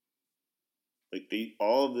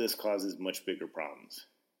 All of this causes much bigger problems.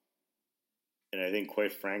 And I think,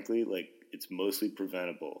 quite frankly, like, it's mostly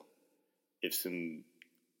preventable if some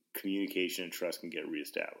communication and trust can get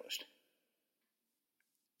reestablished.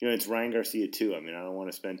 You know, it's Ryan Garcia too. I mean, I don't want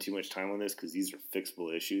to spend too much time on this because these are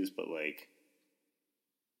fixable issues, but like,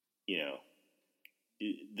 you know,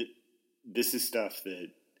 this is stuff that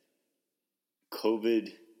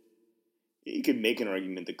COVID, you could make an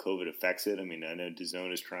argument that COVID affects it. I mean, I know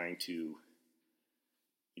DAZN is trying to,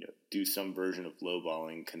 you know, do some version of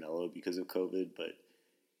lowballing Canelo because of COVID, but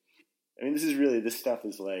I mean, this stuff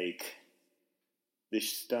is like,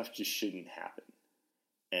 this stuff just shouldn't happen.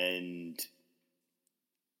 And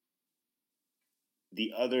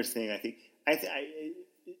the other thing, I think,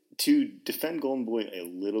 to defend Golden Boy a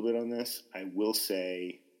little bit on this, I will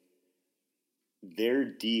say their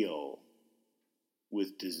deal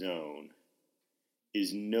with DAZN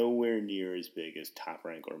is nowhere near as big as Top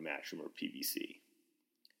Rank or Matchroom or PBC.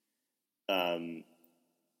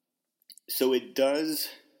 So it does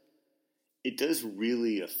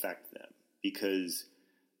really affect them because,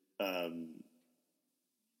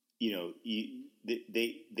 you know,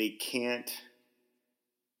 they can't.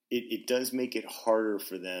 It does make it harder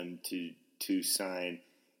for them to sign,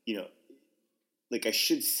 you know, like I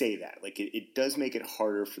should say that, like it does make it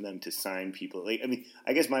harder for them to sign people. Like, I mean,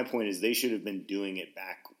 I guess my point is they should have been doing it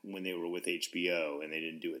back when they were with HBO and they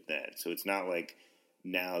didn't do it then. So it's not like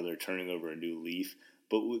now they're turning over a new leaf,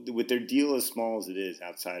 but with their deal as small as it is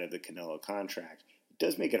outside of the Canelo contract, it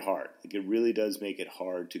does make it hard. Like it really does make it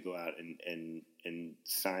hard to go out and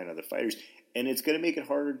sign other fighters. And it's going to make it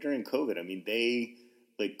harder during COVID. I mean,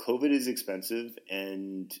 like COVID is expensive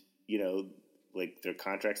and, you know, like their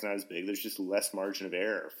contract's not as big. There's just less margin of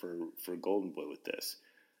error for Golden Boy with this.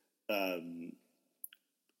 But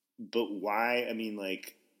why, I mean,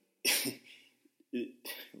 like,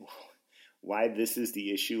 why this is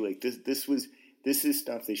the issue? Like this is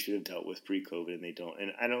stuff they should have dealt with pre-COVID and they don't.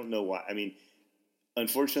 And I don't know why. I mean,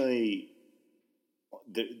 unfortunately,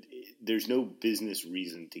 there's no business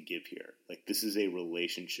reason to give here. Like this is a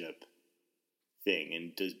relationship thing.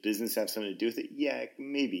 And does business have something to do with it? Yeah,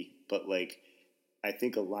 maybe. But like, I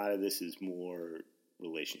think a lot of this is more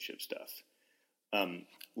relationship stuff.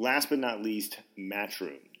 Last but not least,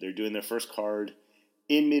 Matchroom. They're doing their first card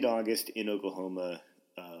in mid-August in Oklahoma.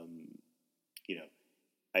 You know,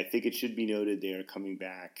 I think it should be noted they are coming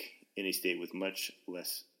back in a state with much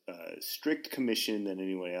less strict commission than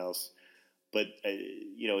anyone else. But,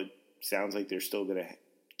 you know, it sounds like they're still going to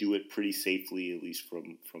do it pretty safely, at least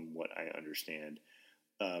from what I understand.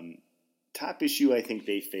 Top issue I think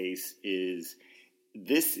they face is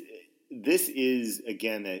this is,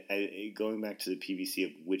 again, going back to the PVC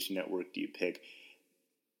of which network do you pick,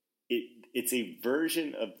 it's a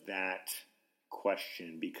version of that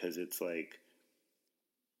question because it's like,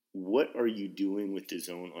 what are you doing with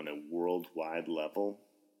DAZN on a worldwide level?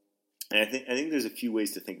 And I think there's a few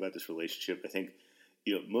ways to think about this relationship. I think,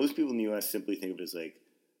 you know, most people in the U.S. simply think of it as like,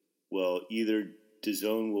 well, either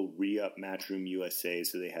DAZN will re-up Matchroom USA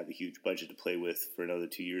so they have a huge budget to play with for another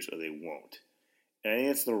 2 years, or they won't. And I think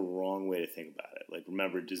that's the wrong way to think about it. Like,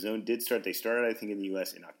 remember, DAZN they started, I think, in the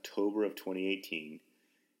U.S. in October of 2018.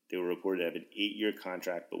 They were reported to have an 8-year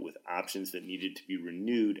contract, but with options that needed to be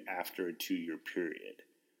renewed after a 2-year period.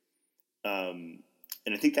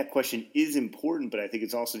 And I think that question is important, but I think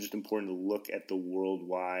it's also just important to look at the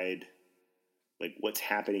worldwide, like what's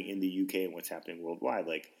happening in the UK and what's happening worldwide.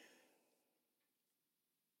 Like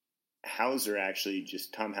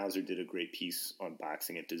Tom Hauser did a great piece on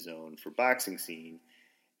boxing at DAZN for Boxing Scene.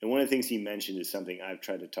 And one of the things he mentioned is something I've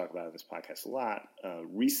tried to talk about on this podcast a lot,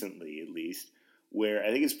 recently at least, where I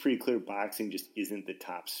think it's pretty clear boxing just isn't the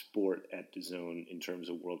top sport at DAZN in terms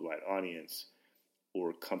of worldwide audience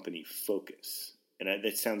or company focus. And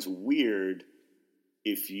that sounds weird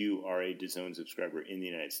if you are a DAZN subscriber in the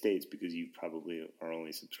United States because you probably are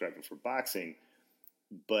only subscribing for boxing.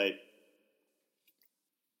 But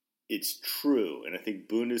it's true. And I think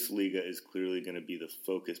Bundesliga is clearly going to be the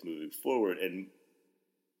focus moving forward. And,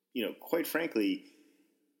 you know, quite frankly,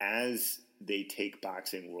 as they take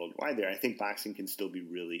boxing worldwide there, I think boxing can still be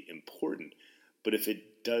really important. But if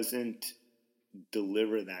it doesn't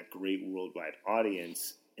deliver that great worldwide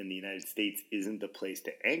audience and the United States isn't the place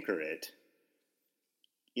to anchor it,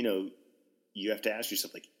 you know, you have to ask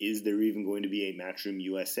yourself, like, is there even going to be a Matchroom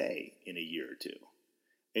USA in a year or two?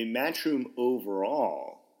 And Matchroom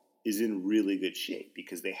overall is in really good shape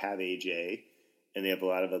because they have AJ and they have a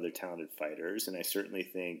lot of other talented fighters. And I certainly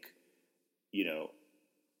think, you know,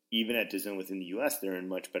 even at DAZN within the U.S., they're in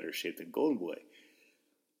much better shape than Golden Boy.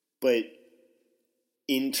 But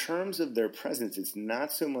in terms of their presence, it's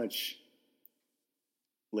not so much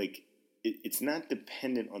like it's not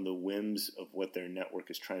dependent on the whims of what their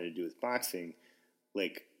network is trying to do with boxing.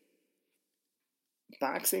 Like,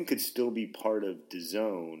 boxing could still be part of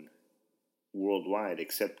DAZN worldwide,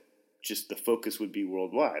 except just the focus would be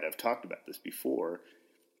worldwide. I've talked about this before.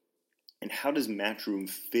 And how does Matchroom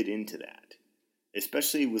fit into that?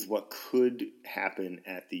 Especially with what could happen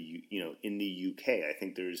at in the UK. I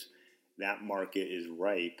think that market is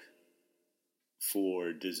ripe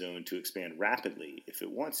for DAZN to expand rapidly if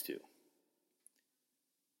it wants to.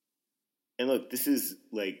 And look, this is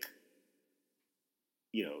like,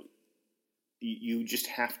 you just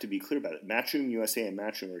have to be clear about it. Matchroom USA and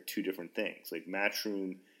Matchroom are two different things. Like,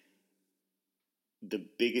 Matchroom, the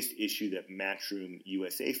biggest issue that Matchroom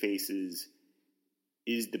USA faces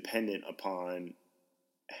is dependent upon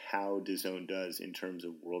how DAZN does in terms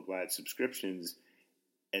of worldwide subscriptions,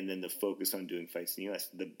 and then the focus on doing fights in the US.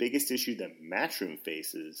 The biggest issue that Matchroom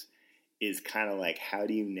faces is kind of like, how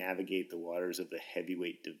do you navigate the waters of the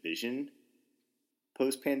heavyweight division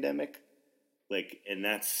post-pandemic? Like, and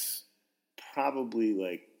that's probably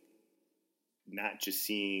like not just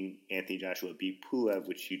seeing Anthony Joshua beat Pulev,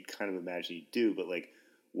 which you'd kind of imagine he'd do, but like,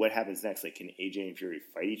 what happens next? Like, can AJ and Fury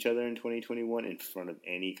fight each other in 2021 in front of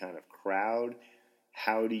any kind of crowd?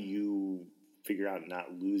 How do you figure out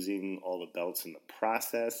not losing all the belts in the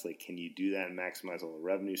process? Like, can you do that and maximize all the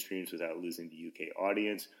revenue streams without losing the UK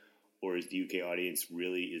audience? Or is the UK audience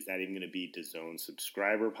really, is that even going to be DAZN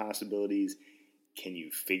subscriber possibilities? Can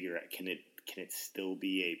you figure out, can it still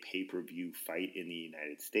be a pay-per-view fight in the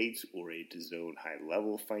United States or a DAZN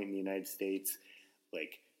high-level fight in the United States?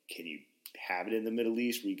 Like, can you have it in the Middle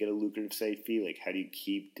East where you get a lucrative site fee? Like, how do you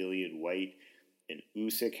keep Dillian White and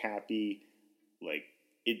Usyk happy? Like,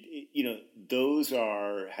 those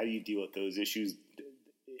are, how do you deal with those issues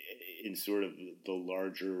in sort of the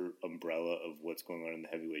larger umbrella of what's going on in the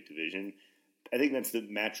heavyweight division? I think that's the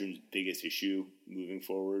Matchroom's biggest issue moving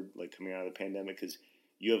forward, like coming out of the pandemic, because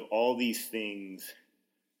you have all these things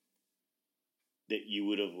that you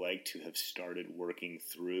would have liked to have started working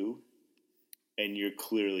through, and you're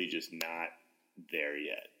clearly just not there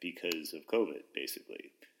yet because of COVID,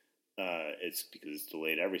 basically. It's because it's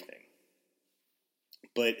delayed everything.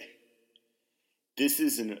 But this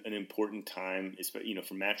is an important time,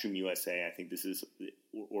 for Matchroom USA. I think this is,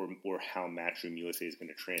 or how Matchroom USA is going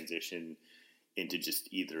to transition into just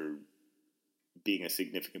either being a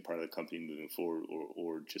significant part of the company moving forward,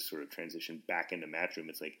 or just sort of transition back into Matchroom.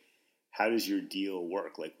 It's like, how does your deal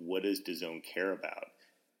work? Like, what does DAZN care about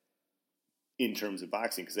in terms of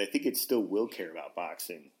boxing? Because I think it still will care about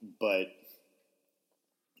boxing, but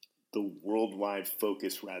the worldwide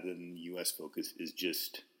focus rather than the U.S. focus is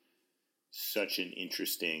just such an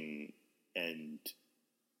interesting and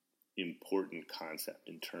important concept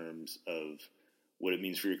in terms of what it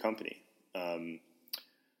means for your company.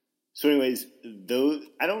 So anyways,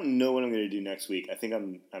 I don't know what I'm going to do next week. I think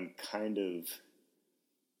I've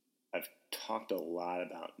talked a lot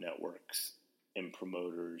about networks and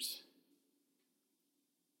promoters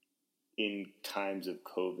in times of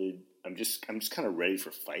COVID. I'm just kind of ready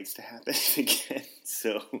for fights to happen again.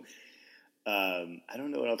 So I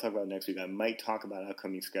don't know what I'll talk about next week. I might talk about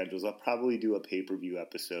upcoming schedules. I'll probably do a pay-per-view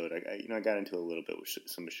episode. I got into a little bit with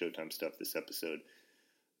some of Showtime stuff this episode.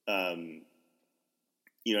 I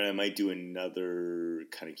might do another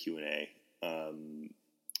kind of Q&A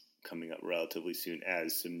coming up relatively soon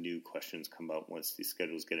as some new questions come up once the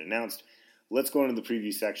schedules get announced. Let's go into the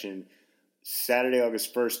preview section. Saturday,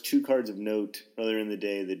 August 1st, 2 cards of note. Earlier in the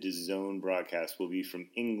day, the DAZN broadcast will be from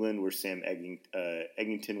England, where Sam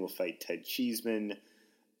Eggington will fight Ted Cheeseman.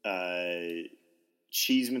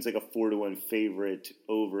 Cheeseman's like a 4-1 favorite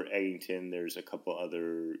over Eggington. There's a couple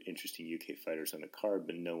other interesting UK fighters on the card,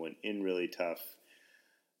 but no one in really tough.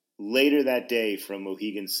 Later that day, from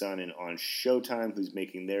Mohegan Sun and on Showtime, who's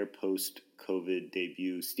making their post-COVID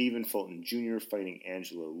debut, Stephen Fulton Jr. fighting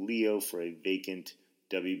Angelo Leo for a vacant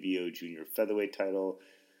WBO junior featherweight title.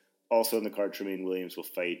 Also on the card, Tremaine Williams will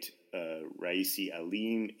fight Raisi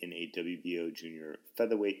Alim in a WBO junior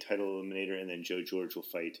featherweight title eliminator, and then Joe George will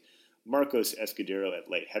fight Marcos Escudero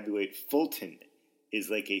at light heavyweight. Fulton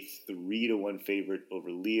is like a 3-1 favorite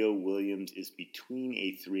over Leo. Williams is between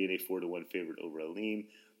a 3 and a 4-1 favorite over Alim.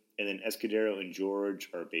 And then Escudero and George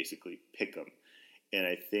are basically pick'em. And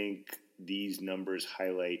I think these numbers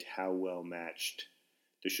highlight how well matched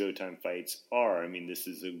the Showtime fights are. I mean,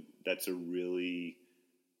 that's a really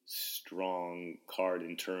strong card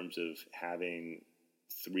in terms of having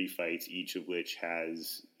 3 fights, each of which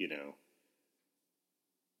has,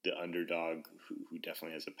 the underdog who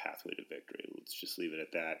definitely has a pathway to victory. Let's just leave it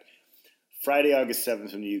at that. Friday, August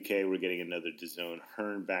 7th from the UK, we're getting another DAZN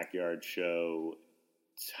Hearn Backyard show.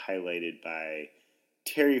 It's highlighted by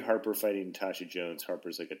Terry Harper fighting Natasha Jones.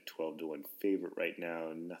 Harper's like a 12-1 favorite right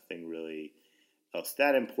now. Nothing really else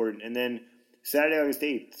that important. And then Saturday, August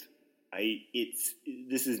 8th.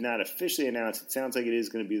 This is not officially announced. It sounds like it is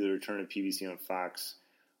going to be the return of PBC on Fox,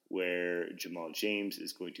 where Jamal James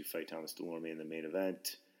is going to fight Thomas Delorme in the main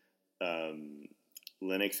event.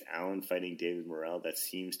 Lennox Allen fighting David Morrell. That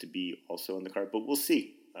seems to be also on the card, but we'll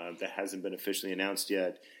see. That hasn't been officially announced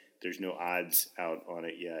yet. There's no odds out on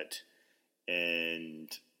it yet.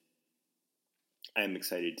 And I'm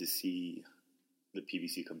excited to see the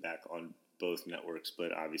PBC come back on both networks,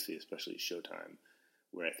 but obviously especially Showtime,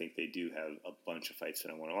 where I think they do have a bunch of fights that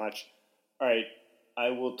I want to watch. All right, I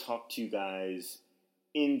will talk to you guys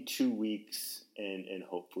in 2 weeks and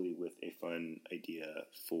hopefully with a fun idea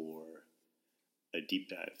for a deep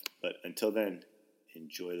dive. But until then,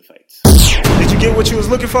 enjoy the fights. Did you get what you was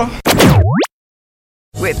looking for?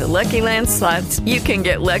 With the Lucky Land Slots, you can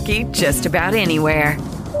get lucky just about anywhere.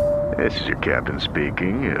 This is your captain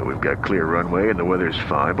speaking. We've got clear runway and the weather's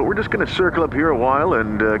fine, but we're just going to circle up here a while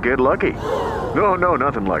and get lucky. No,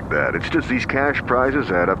 nothing like that. It's just these cash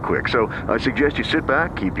prizes add up quick. So I suggest you sit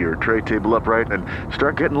back, keep your tray table upright, and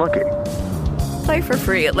start getting lucky. Play for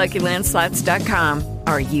free at LuckyLandSlots.com.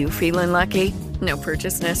 Are you feeling lucky? No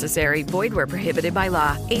purchase necessary. Void where prohibited by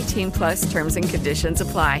law. 18+ terms and conditions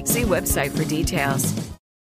apply. See website for details.